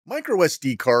Micro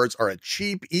SD cards are a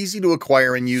cheap, easy to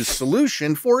acquire and use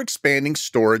solution for expanding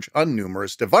storage on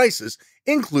numerous devices,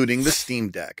 including the Steam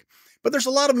Deck. But there's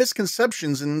a lot of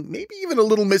misconceptions and maybe even a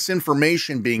little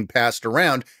misinformation being passed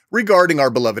around regarding our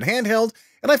beloved handheld,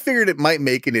 and I figured it might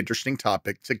make an interesting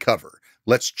topic to cover.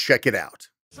 Let's check it out.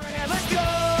 Let's go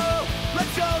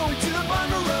into the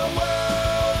Bungalow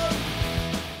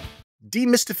world.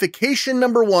 Demystification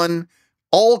number 1,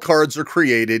 all cards are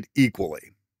created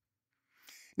equally.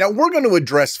 Now, we're going to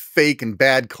address fake and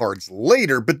bad cards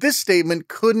later, but this statement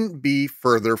couldn't be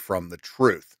further from the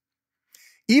truth.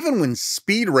 Even when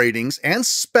speed ratings and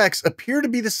specs appear to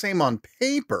be the same on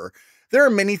paper, there are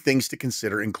many things to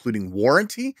consider, including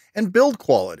warranty and build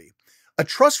quality. A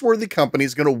trustworthy company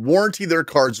is going to warranty their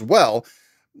cards well,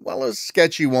 while a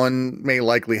sketchy one may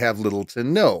likely have little to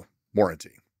no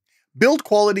warranty. Build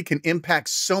quality can impact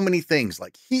so many things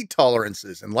like heat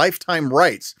tolerances and lifetime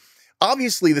rights.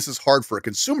 Obviously, this is hard for a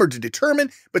consumer to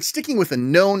determine, but sticking with a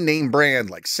known name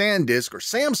brand like SanDisk or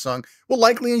Samsung will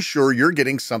likely ensure you're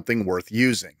getting something worth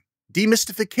using.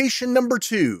 Demystification number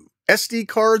 2. SD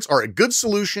cards are a good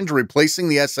solution to replacing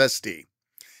the SSD.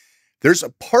 There's a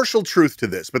partial truth to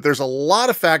this, but there's a lot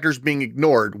of factors being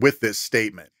ignored with this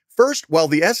statement. First, while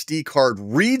the SD card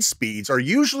read speeds are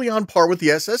usually on par with the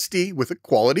SSD, with a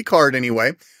quality card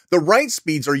anyway, the write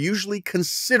speeds are usually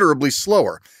considerably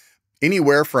slower.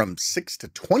 Anywhere from 6 to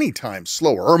 20 times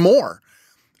slower or more.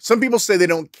 Some people say they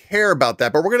don't care about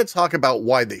that, but we're going to talk about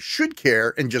why they should care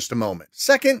in just a moment.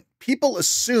 Second, people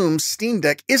assume Steam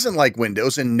Deck isn't like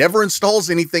Windows and never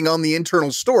installs anything on the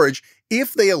internal storage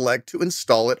if they elect to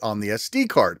install it on the SD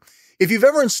card. If you've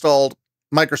ever installed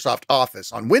Microsoft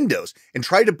Office on Windows and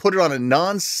tried to put it on a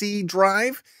non-C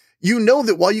drive, you know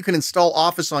that while you can install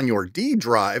Office on your D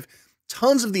drive,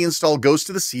 tons of the install goes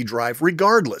to the C drive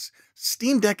regardless.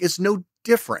 Steam Deck is no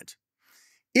different.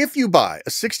 If you buy a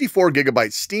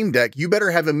 64GB Steam Deck, you better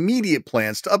have immediate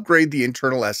plans to upgrade the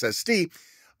internal SSD.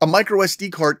 A micro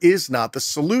SD card is not the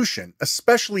solution,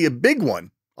 especially a big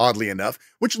one, oddly enough,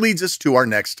 which leads us to our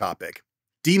next topic.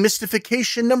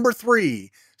 Demystification number 3.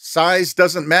 Size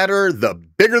doesn't matter, the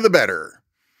bigger the better.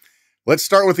 Let's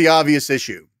start with the obvious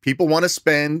issue. People want to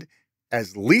spend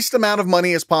as least amount of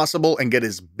money as possible and get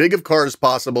as big of card as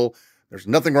possible. There's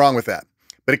nothing wrong with that.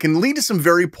 But it can lead to some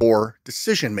very poor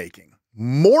decision making.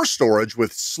 More storage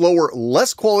with slower,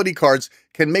 less quality cards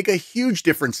can make a huge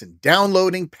difference in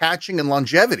downloading, patching, and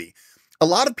longevity. A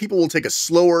lot of people will take a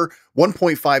slower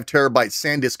 1.5 terabyte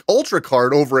SanDisk Ultra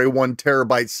card over a 1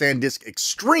 terabyte SanDisk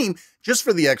Extreme just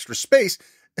for the extra space,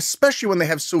 especially when they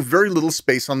have so very little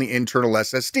space on the internal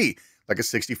SSD, like a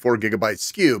 64GB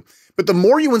SKU. But the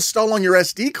more you install on your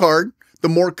SD card, the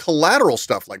more collateral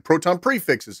stuff like Proton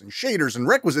prefixes and shaders and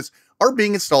requisites are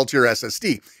being installed to your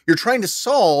SSD. You're trying to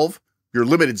solve your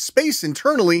limited space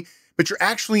internally, but you're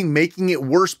actually making it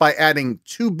worse by adding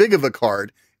too big of a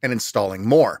card and installing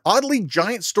more. Oddly,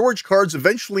 giant storage cards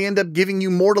eventually end up giving you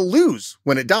more to lose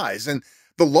when it dies, and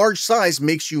the large size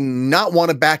makes you not want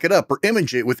to back it up or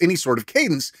image it with any sort of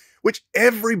cadence, which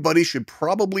everybody should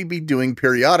probably be doing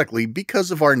periodically because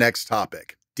of our next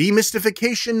topic.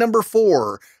 Demystification number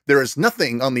 4. There is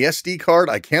nothing on the SD card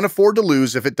I can't afford to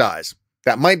lose if it dies.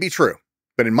 That might be true,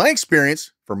 but in my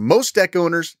experience, for most deck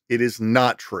owners, it is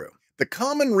not true. The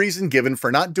common reason given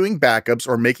for not doing backups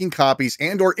or making copies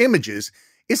and/or images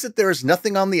is that there is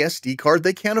nothing on the SD card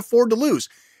they can't afford to lose.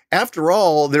 After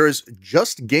all, there is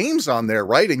just games on there,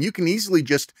 right? And you can easily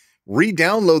just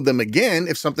re-download them again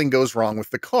if something goes wrong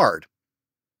with the card.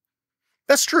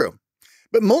 That's true.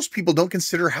 But most people don't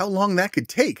consider how long that could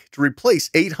take to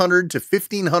replace 800 to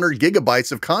 1500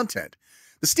 gigabytes of content.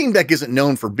 The Steam Deck isn't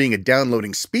known for being a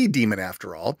downloading speed demon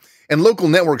after all, and local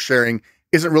network sharing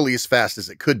isn't really as fast as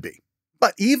it could be.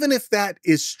 But even if that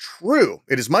is true,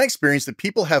 it is my experience that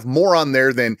people have more on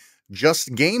there than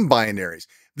just game binaries.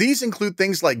 These include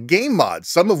things like game mods,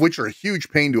 some of which are a huge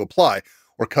pain to apply,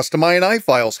 or custom INI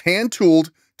files hand-tooled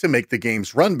to make the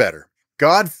games run better.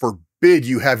 God forbid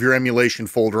you have your emulation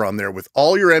folder on there with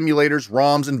all your emulators,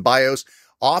 ROMs, and BIOS,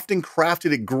 often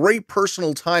crafted at great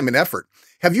personal time and effort.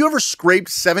 Have you ever scraped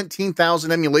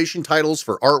 17,000 emulation titles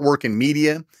for artwork and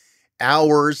media?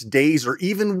 Hours, days, or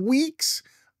even weeks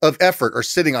of effort are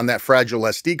sitting on that fragile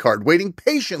SD card, waiting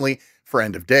patiently for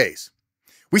end of days.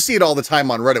 We see it all the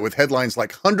time on Reddit with headlines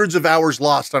like hundreds of hours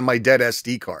lost on my dead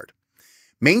SD card.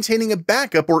 Maintaining a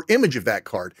backup or image of that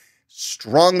card,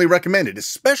 strongly recommended,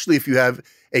 especially if you have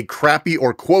a crappy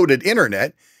or quoted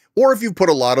internet, or if you've put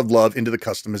a lot of love into the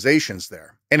customizations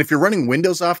there. And if you're running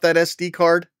Windows off that SD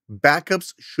card,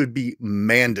 backups should be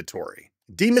mandatory.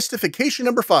 Demystification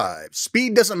number 5.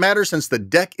 Speed doesn't matter since the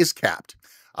deck is capped.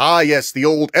 Ah, yes, the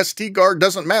old SD card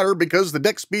doesn't matter because the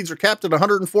deck speeds are capped at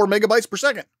 104 megabytes per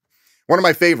second. One of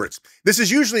my favorites. This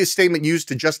is usually a statement used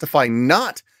to justify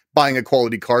not buying a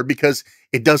quality card because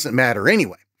it doesn't matter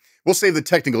anyway. We'll save the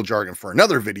technical jargon for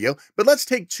another video, but let's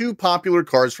take two popular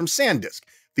cards from SanDisk,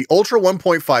 the Ultra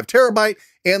 1.5 terabyte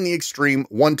and the Extreme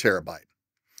 1 terabyte.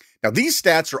 Now, these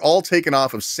stats are all taken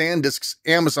off of SanDisk's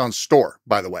Amazon store,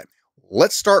 by the way.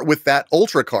 Let's start with that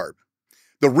Ultra card.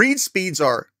 The read speeds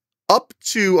are up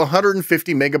to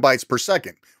 150 megabytes per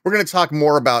second. We're going to talk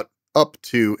more about up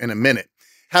to in a minute.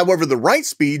 However, the write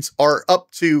speeds are up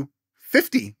to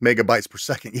 50 megabytes per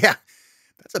second. Yeah,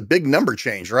 that's a big number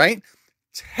change, right?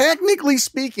 Technically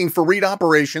speaking, for read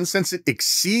operations, since it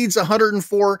exceeds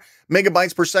 104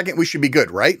 megabytes per second, we should be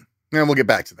good, right? And we'll get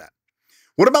back to that.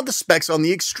 What about the specs on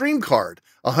the Extreme card?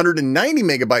 190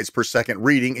 megabytes per second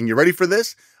reading, and you ready for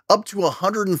this? Up to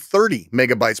 130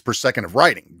 megabytes per second of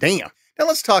writing. Damn. Now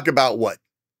let's talk about what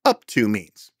up to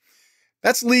means.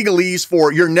 That's legalese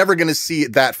for you're never going to see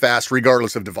it that fast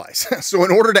regardless of device. So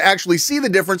in order to actually see the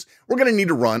difference, we're going to need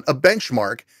to run a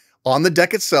benchmark on the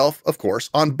deck itself, of course,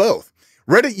 on both.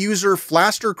 Reddit user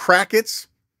Flaster Crackets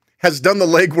has done the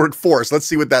legwork for us. Let's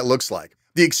see what that looks like.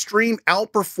 The Extreme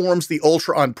outperforms the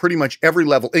Ultra on pretty much every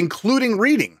level, including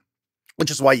reading, which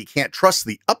is why you can't trust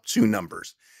the up to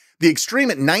numbers. The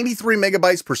Extreme at 93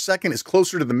 megabytes per second is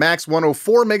closer to the max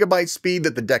 104 megabyte speed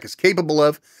that the deck is capable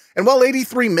of. And while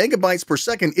 83 megabytes per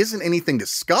second isn't anything to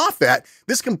scoff at,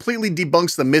 this completely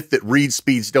debunks the myth that read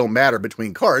speeds don't matter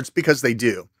between cards, because they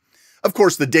do. Of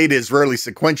course, the data is rarely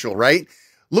sequential, right?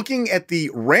 Looking at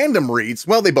the random reads,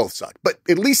 well, they both suck, but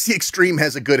at least the Extreme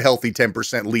has a good healthy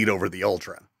 10% lead over the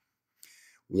Ultra.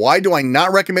 Why do I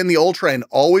not recommend the Ultra and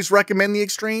always recommend the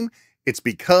Extreme? It's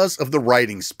because of the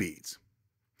writing speeds.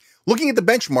 Looking at the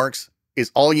benchmarks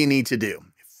is all you need to do.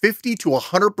 50 to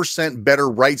 100% better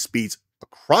write speeds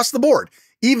across the board,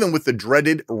 even with the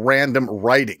dreaded random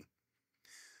writing.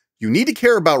 You need to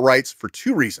care about writes for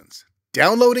two reasons: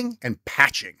 downloading and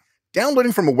patching.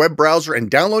 Downloading from a web browser and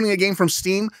downloading a game from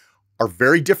Steam are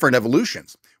very different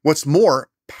evolutions. What's more,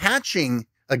 patching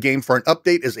a game for an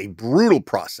update is a brutal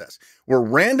process, where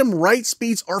random write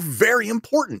speeds are very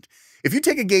important. If you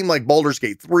take a game like Baldur's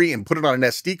Gate 3 and put it on an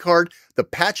SD card, the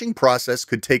patching process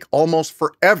could take almost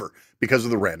forever because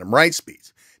of the random write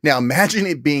speeds. Now imagine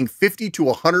it being 50 to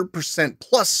 100%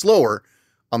 plus slower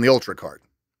on the Ultra card.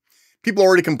 People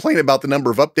already complain about the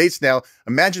number of updates. Now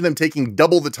imagine them taking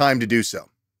double the time to do so.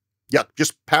 Yuck,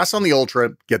 just pass on the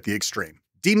Ultra, get the Extreme.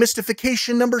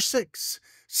 Demystification number 6.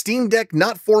 Steam Deck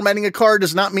not formatting a card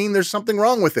does not mean there's something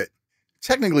wrong with it.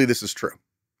 Technically, this is true,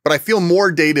 but I feel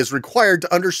more data is required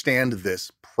to understand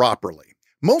this properly.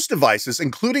 Most devices,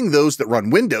 including those that run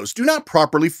Windows, do not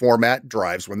properly format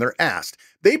drives when they're asked.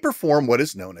 They perform what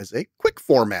is known as a quick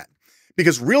format,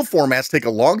 because real formats take a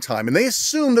long time and they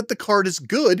assume that the card is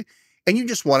good and you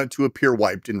just want it to appear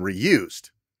wiped and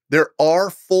reused. There are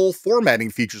full formatting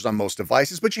features on most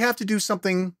devices, but you have to do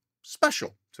something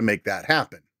special to make that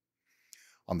happen.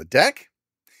 On the deck,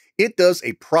 it does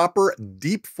a proper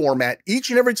deep format each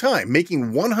and every time,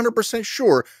 making 100%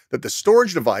 sure that the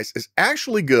storage device is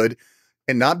actually good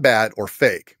and not bad or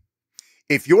fake.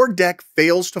 If your deck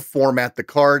fails to format the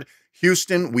card,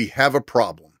 Houston, we have a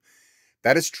problem.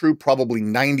 That is true probably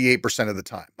 98% of the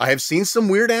time. I have seen some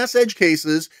weird-ass edge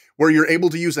cases where you're able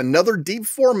to use another deep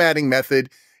formatting method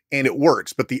and it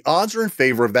works, but the odds are in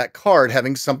favor of that card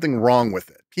having something wrong with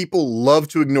it. People love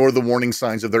to ignore the warning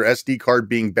signs of their SD card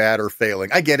being bad or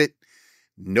failing. I get it.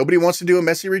 Nobody wants to do a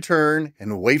messy return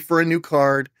and wait for a new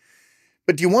card.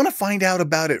 But do you want to find out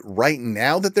about it right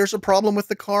now that there's a problem with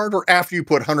the card, or after you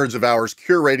put hundreds of hours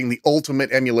curating the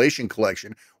ultimate emulation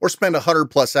collection, or spend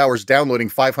 100+ hours downloading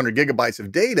 500 gigabytes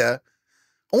of data,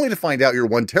 only to find out your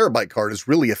 1 terabyte card is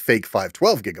really a fake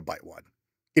 512 gigabyte one?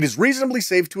 It is reasonably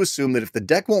safe to assume that if the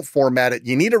deck won't format it,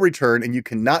 you need a return and you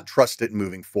cannot trust it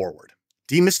moving forward.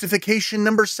 Demystification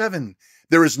number 7.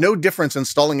 There is no difference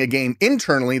installing a game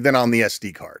internally than on the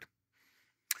SD card.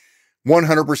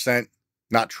 100%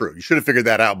 not true. You should have figured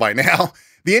that out by now.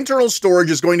 The internal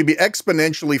storage is going to be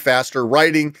exponentially faster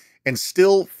writing and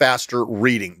still faster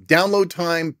reading. Download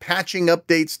time, patching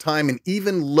updates time, and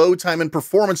even load time and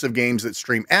performance of games that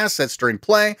stream assets during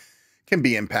play can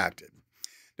be impacted.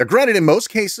 Now, granted, in most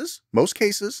cases,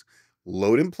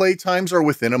 load and play times are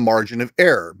within a margin of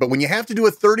error. But when you have to do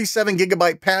a 37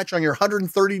 gigabyte patch on your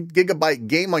 130 gigabyte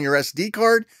game on your SD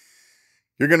card,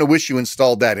 you're going to wish you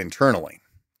installed that internally.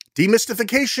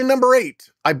 Demystification number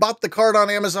 8. I bought the card on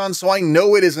Amazon, so I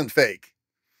know it isn't fake.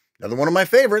 Another one of my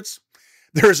favorites.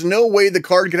 There's no way the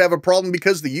card could have a problem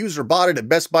because the user bought it at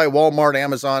Best Buy, Walmart,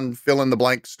 Amazon, fill in the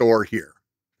blank store here.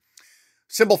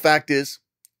 Simple fact is,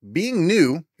 being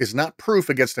new is not proof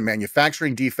against a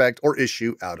manufacturing defect or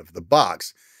issue out of the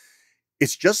box.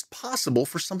 It's just possible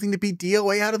for something to be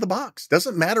DOA out of the box.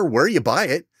 Doesn't matter where you buy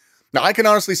it. Now, I can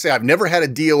honestly say I've never had a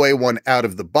DOA one out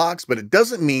of the box, but it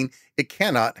doesn't mean it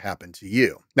cannot happen to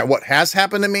you. Now, what has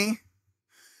happened to me?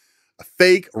 A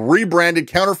fake, rebranded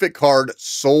counterfeit card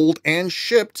sold and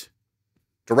shipped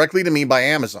directly to me by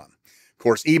Amazon. Of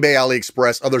course, eBay,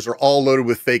 AliExpress, others are all loaded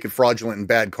with fake and fraudulent and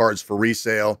bad cards for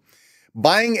resale.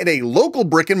 Buying at a local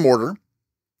brick and mortar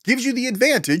gives you the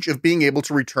advantage of being able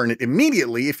to return it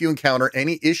immediately if you encounter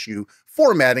any issue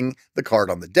formatting the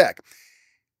card on the deck.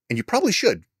 And you probably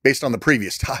should, based on the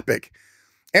previous topic.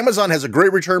 Amazon has a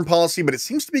great return policy, but it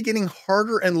seems to be getting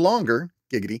harder and longer,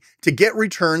 giggity, to get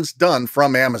returns done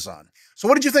from Amazon. So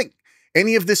what did you think?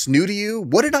 Any of this new to you?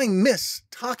 What did I miss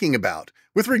talking about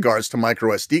with regards to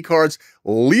micro SD cards?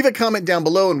 Leave a comment down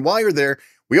below, and while you're there,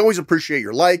 we always appreciate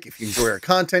your like. If you enjoy our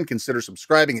content, consider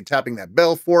subscribing and tapping that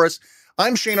bell for us.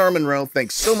 I'm Shane R. Monroe.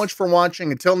 Thanks so much for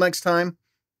watching. Until next time,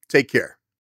 take care.